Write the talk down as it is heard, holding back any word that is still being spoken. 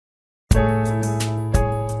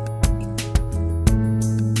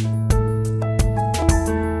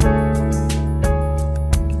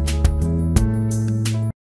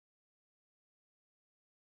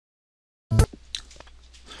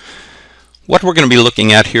What we're going to be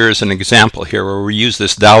looking at here is an example here where we use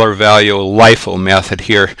this dollar value LIFO method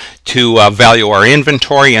here to value our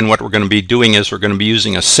inventory, and what we're going to be doing is we're going to be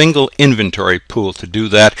using a single inventory pool to do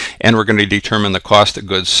that, and we're going to determine the cost of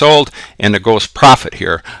goods sold and the gross profit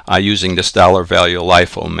here using this dollar value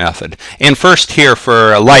LIFO method. And first here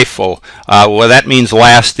for LIFO, well, that means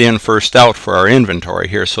last in, first out for our inventory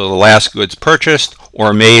here. So the last goods purchased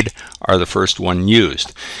or made are the first one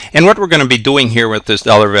used. And what we're going to be doing here with this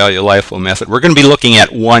dollar value LIFO method, we're going to be looking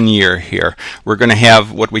at 1 year here. We're going to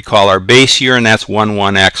have what we call our base year, and that's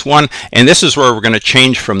 11X1, and this is where we're going to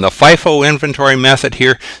change from the FIFO inventory method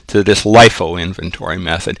here to this LIFO inventory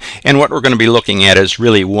method. And what we're going to be looking at is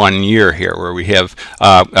really 1 year here, where we have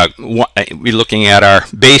we're looking at our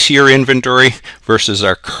base year inventory versus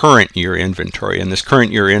our current year inventory, and this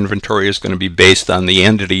current year inventory is going to be based on the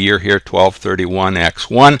end of the year here,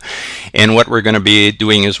 12/31X1. And what we're going to be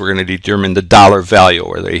doing is we're going to determine the dollar value,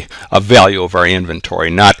 or the value of our inventory,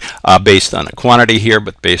 not based on a quantity here,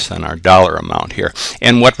 but based on our dollar amount here.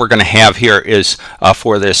 And what we're going to have here is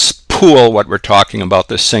for this pool, what we're talking about,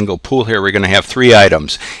 this single pool here, we're going to have 3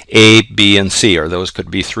 items, A, B, and C, or those could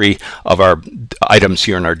be 3 of our items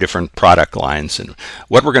here in our different product lines. And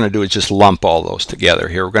what we're going to do is just lump all those together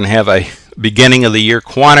here. We're going to have a beginning of the year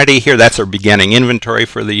quantity here, that's our beginning inventory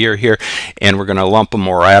for the year here, and we're going to lump them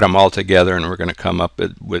or add them all together, and we're going to come up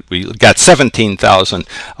with, we got 17,000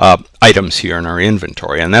 items here in our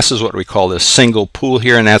inventory, and this is what we call this single pool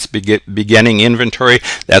here, and that's beginning inventory.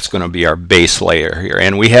 That's going to be our base layer here,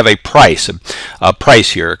 and we have a price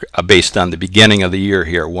here based on the beginning of the year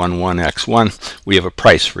here, 11X1. We have a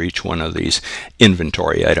price for each one of these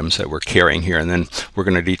inventory items that we're carrying here, and then we're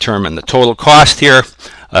going to determine the total cost here.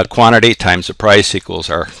 Quantity times the price equals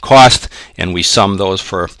our cost, and we sum those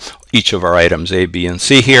for each of our items A, B, and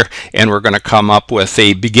C here, and we're going to come up with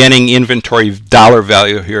a beginning inventory dollar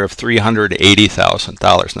value here of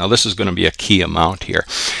 $380,000. Now this is going to be a key amount here.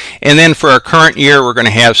 And then for our current year, we're going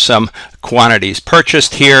to have some quantities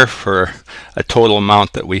purchased here for a total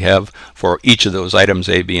amount that we have for each of those items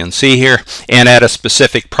A, B, and C here, and at a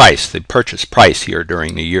specific price, the purchase price here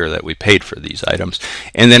during the year that we paid for these items.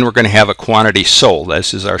 And then we're going to have a quantity sold.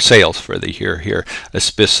 This is our sales for the year here, a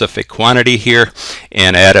specific quantity here,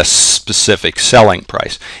 and at a specific selling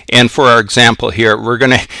price. And for our example here, we're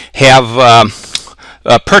going to have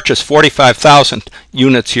purchased 45,000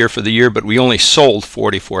 units here for the year, but we only sold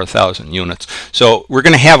 44,000 units. So we're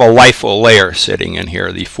going to have a LIFO layer sitting in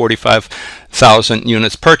here. The 45,000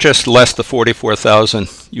 units purchased less the 44,000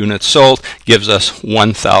 units sold gives us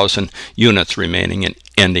 1,000 units remaining in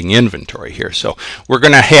ending inventory here. So we're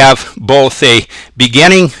going to have both a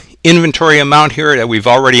beginning inventory amount here that we've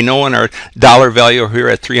already known, our dollar value here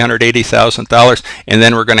at $380,000, and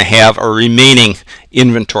then we're going to have a remaining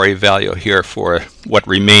inventory value here for what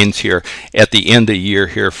remains here at the end of the year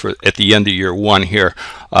here, for at the end of year 1 here,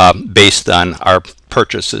 based on our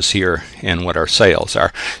purchases here and what our sales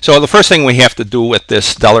are. So the first thing we have to do with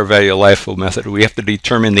this dollar value LIFO method, we have to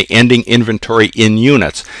determine the ending inventory in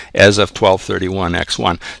units as of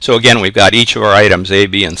 12/31X1. So again, we've got each of our items A,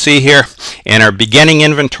 B, and C here, and our beginning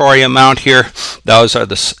inventory amount here, those are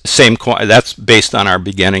the same, that's based on our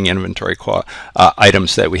beginning inventory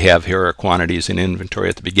items that we have here, our quantities in inventory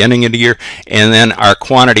at the beginning of the year. And then our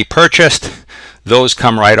quantity purchased, those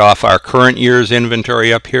come right off our current year's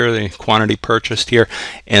inventory up here, the quantity purchased here,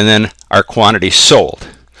 and then our quantity sold.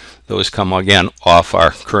 Those come again off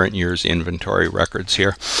our current year's inventory records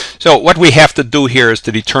here. So what we have to do here is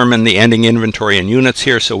to determine the ending inventory in units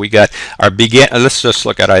here. So we got our let's just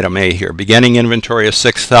look at item A here. Beginning inventory of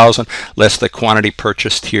 6,000 less the quantity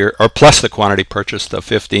purchased here, or plus the quantity purchased of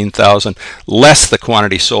 15,000 less the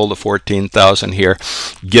quantity sold of 14,000 here,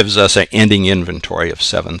 gives us an ending inventory of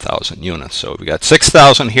 7,000 units. So we got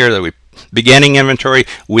 6,000 here that we beginning inventory,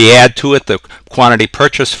 we add to it the quantity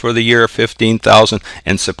purchased for the year of 15,000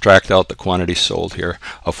 and subtract out the quantity sold here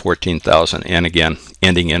of 14,000, and again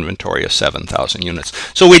ending inventory of 7,000 units.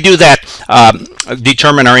 So we do that,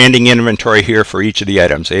 determine our ending inventory here for each of the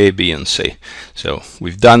items A, B, and C. So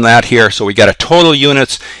we've done that here. So we got a total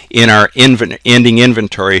units in our ending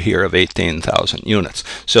inventory here of 18,000 units.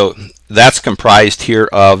 So that's comprised here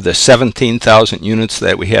of the 17,000 units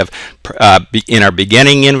that we have in our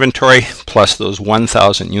beginning inventory, plus those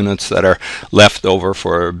 1,000 units that are left over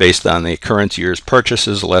for based on the current year's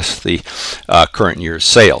purchases less the current year's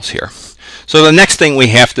sales here. So the next thing we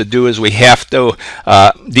have to do is we have to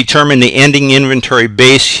determine the ending inventory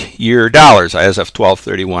base year dollars as of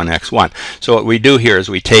 12/31X1. So what we do here is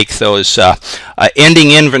we take those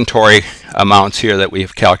ending inventory amounts here that we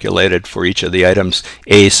have calculated for each of the items,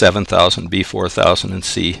 A 7,000, B 4,000, and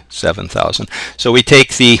C 7,000. So we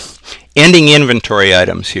take the ending inventory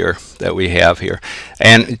items here that we have here,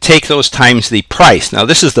 and take those times the price. Now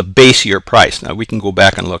this is the base year price. Now we can go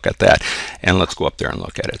back and look at that, and let's go up there and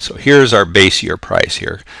look at it. So here's our base year price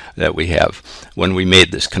here that we have when we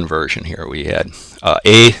made this conversion here. We had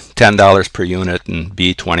A, $10 per unit, and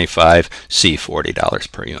B, $25, C,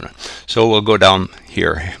 $40 per unit. So we'll go down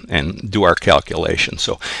here and do our calculation.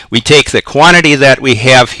 So we take the quantity that we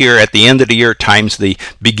have here at the end of the year times the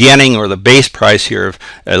beginning or the base price here of,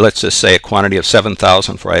 let's just say a quantity of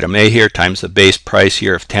 7,000 for item A here, times the base price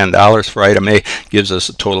here of $10 for item A, gives us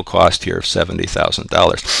a total cost here of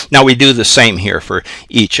 $70,000. Now we do the same here for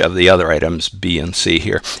each of the other items B and C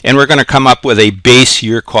here, and we're going to come up with a base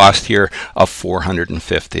year cost here of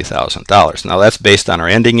 $450,000. Now that's based on our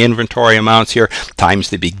ending inventory amounts here times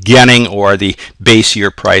the beginning or the base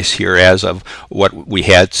year price here as of what we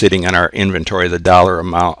had sitting in our inventory, the dollar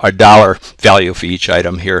amount, a dollar value for each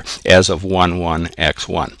item here as of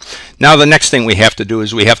 1/1x1. Now the next thing we have to do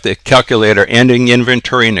is we have to calculate our ending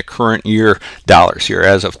inventory in the current year dollars here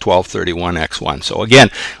as of 12/31x1. So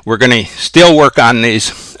again, we're going to still work on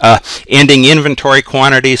these ending inventory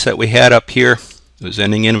quantities that we had up here. Those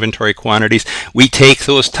ending inventory quantities, we take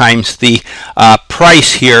those times the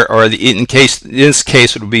price here, or in this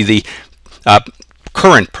case it would be the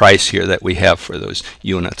current price here that we have for those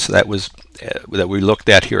units. That was that we looked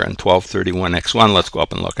at here on 12/31x1. Let's go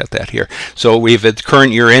up and look at that here. So we've at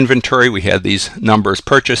current year inventory, we had these numbers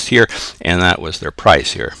purchased here, and that was their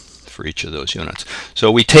price here for each of those units. So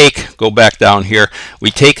we take, go back down here, we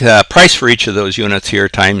take the price for each of those units here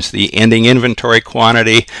times the ending inventory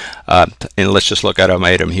quantity, and let's just look at an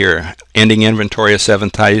item here. Ending inventory of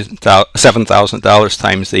 $7,000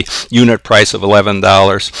 times the unit price of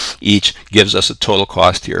 $11 each gives us a total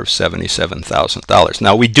cost here of $77,000.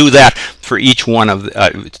 Now we do that for each one of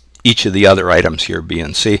each of the other items here, B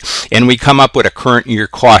and C, and we come up with a current year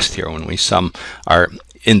cost here when we sum our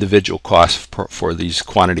individual costs for these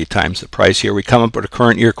quantity times the price here. We come up with a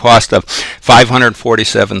current year cost of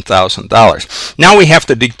 $547,000. Now we have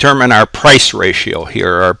to determine our price ratio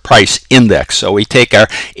here, our price index. So we take our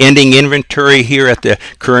ending inventory here at the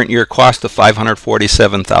current year cost of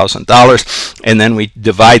 $547,000, and then we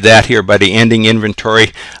divide that here by the ending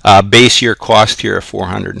inventory base year cost here of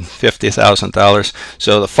 $450,000.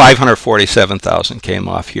 So the $547,000 came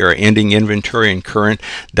off here, our ending inventory and current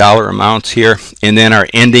dollar amounts here, and then our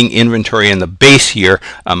ending inventory in the base year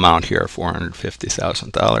amount here of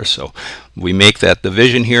 $450,000. So we make that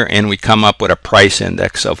division here, and we come up with a price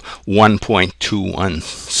index of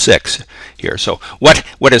 1.216 here. So what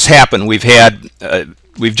has happened? We've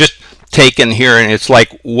just taken here, and it's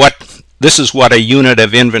like this is what a unit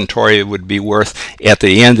of inventory would be worth at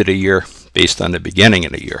the end of the year based on the beginning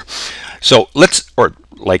of the year. So or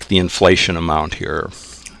like the inflation amount here,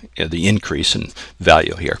 the increase in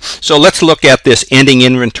value here. So let's look at this ending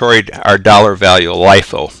inventory, our dollar value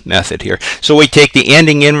LIFO method here. So we take the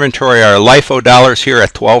ending inventory, our LIFO dollars here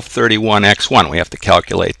at 12/31x1. We have to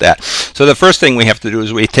calculate that. So the first thing we have to do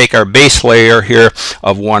is we take our base layer here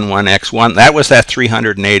of 1/1x1. That was that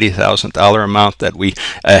 $380,000 amount that we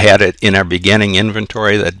had it in our beginning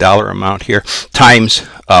inventory, that dollar amount here, times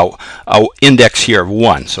our index here of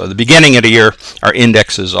 1. So at the beginning of the year, our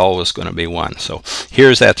index is always going to be 1. So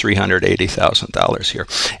here's that $380,000 here.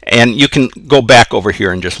 And you can go back over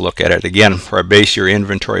here and just look at it again. For our base year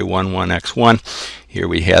inventory 1/1x1, here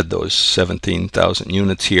we had those 17,000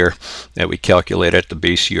 units here that we calculated at the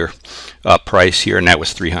base year price here, and that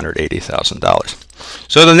was $380,000.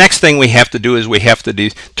 So the next thing we have to do is we have to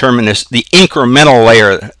determine the incremental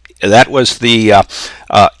layer. That was the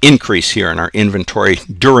increase here in our inventory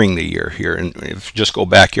during the year here. And if you just go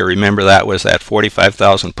back here, remember that was that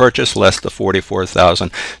 45,000 purchase less the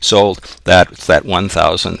 44,000 sold. That's that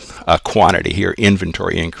 1,000 quantity here,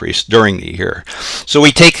 inventory increase during the year. So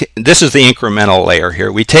we take, this is the incremental layer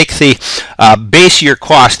here. We take the base year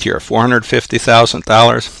cost here,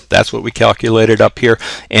 $450,000. That's what we calculated up here.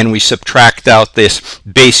 And we subtract out this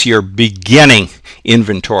base year beginning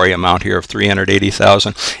inventory amount here of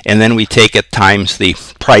 $380,000, and then we take it times the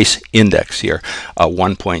price index here,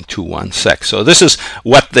 1.216. So this is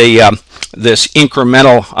what the this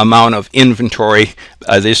incremental amount of inventory,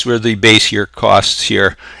 these were the base year costs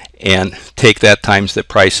here, and take that times the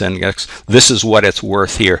price index. This is what it's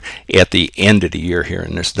worth here at the end of the year here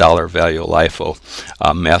in this dollar value LIFO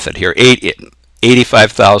method here.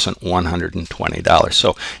 $85,120.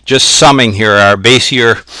 So just summing here, our base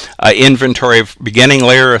year inventory beginning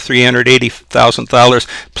layer of $380,000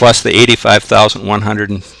 plus the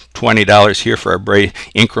 $85,120 $20 here for our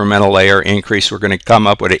incremental layer increase. We're going to come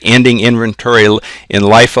up with an ending inventory in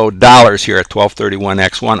LIFO dollars here at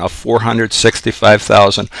 12/31/X1 of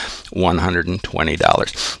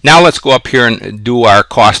 $465,120. Now let's go up here and do our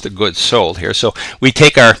cost of goods sold here. So we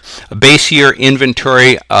take our base year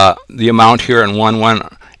inventory, the amount here in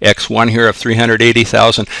 1/1/X1 here of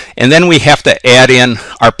 380,000, and then we have to add in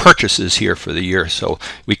our purchases here for the year. So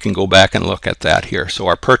we can go back and look at that here. So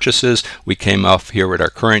our purchases, we came up here with our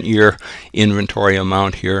current year inventory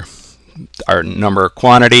amount here, our number of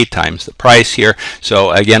quantity times the price here.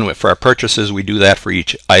 So again, for our purchases, we do that for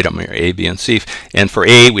each item here, A, B, and C. And for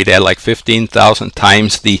A, we'd add like 15,000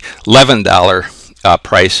 times the $11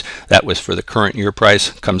 price. That was for the current year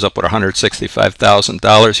price. Comes up with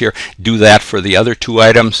 $165,000 here. Do that for the other two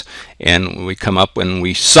items, and we come up when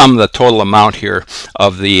we sum the total amount here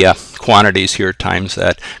of the quantities here times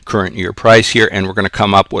that current year price here, and we're going to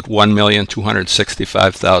come up with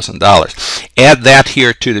 $1,265,000. Add that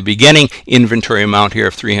here to the beginning inventory amount here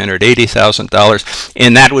of $380,000,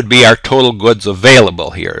 and that would be our total goods available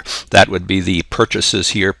here. That would be the purchases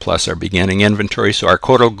here plus our beginning inventory. So our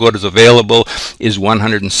total goods available is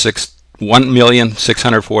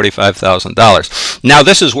 $1,645,000. Now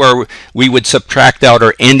this is where we would subtract out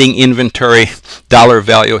our ending inventory dollar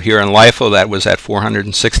value here in LIFO. That was at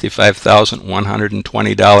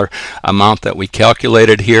 $465,120 amount that we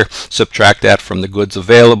calculated here. Subtract that from the goods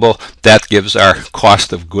available. That gives our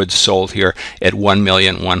cost of goods sold here at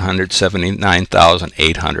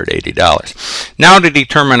 $1,179,880. Now to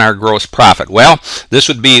determine our gross profit. Well, this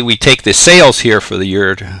would be, we take the sales here for the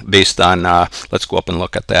year based on, let's go up and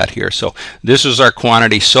look at that here. So this is our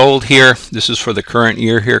quantity sold here. This is for the current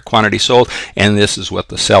year here, quantity sold, and this is what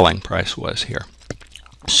the selling price was here.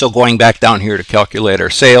 So going back down here to calculate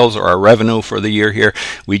our sales or our revenue for the year here,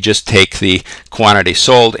 we just take the quantity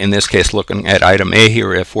sold. In this case, looking at item A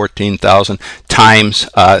here at 14,000 times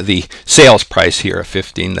the sales price here of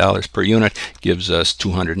 $15 per unit gives us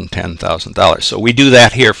 $210,000. So we do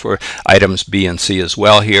that here for items B and C as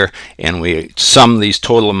well here, and we sum these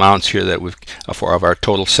total amounts here that we've for of our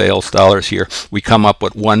total sales dollars here. We come up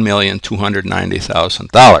with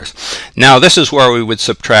 $1,290,000. Now this is where we would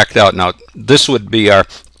subtract out. Now this would be our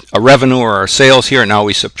revenue or our sales here. Now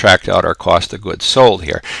we subtract out our cost of goods sold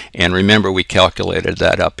here, and remember we calculated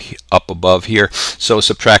that up above here. So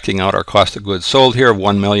subtracting out our cost of goods sold here of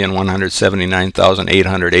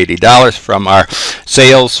 $1,179,880 from our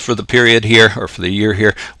sales for the period here, or for the year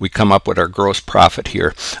here, we come up with our gross profit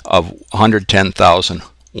here of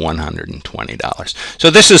 $110,120. So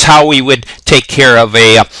this is how we would take care of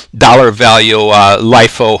a dollar value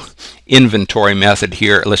LIFO inventory method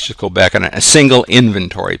here. Let's just go back on a single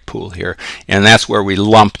inventory pool here, and that's where we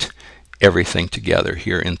lumped everything together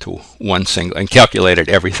here into one single and calculated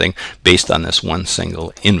everything based on this one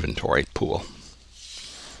single inventory pool.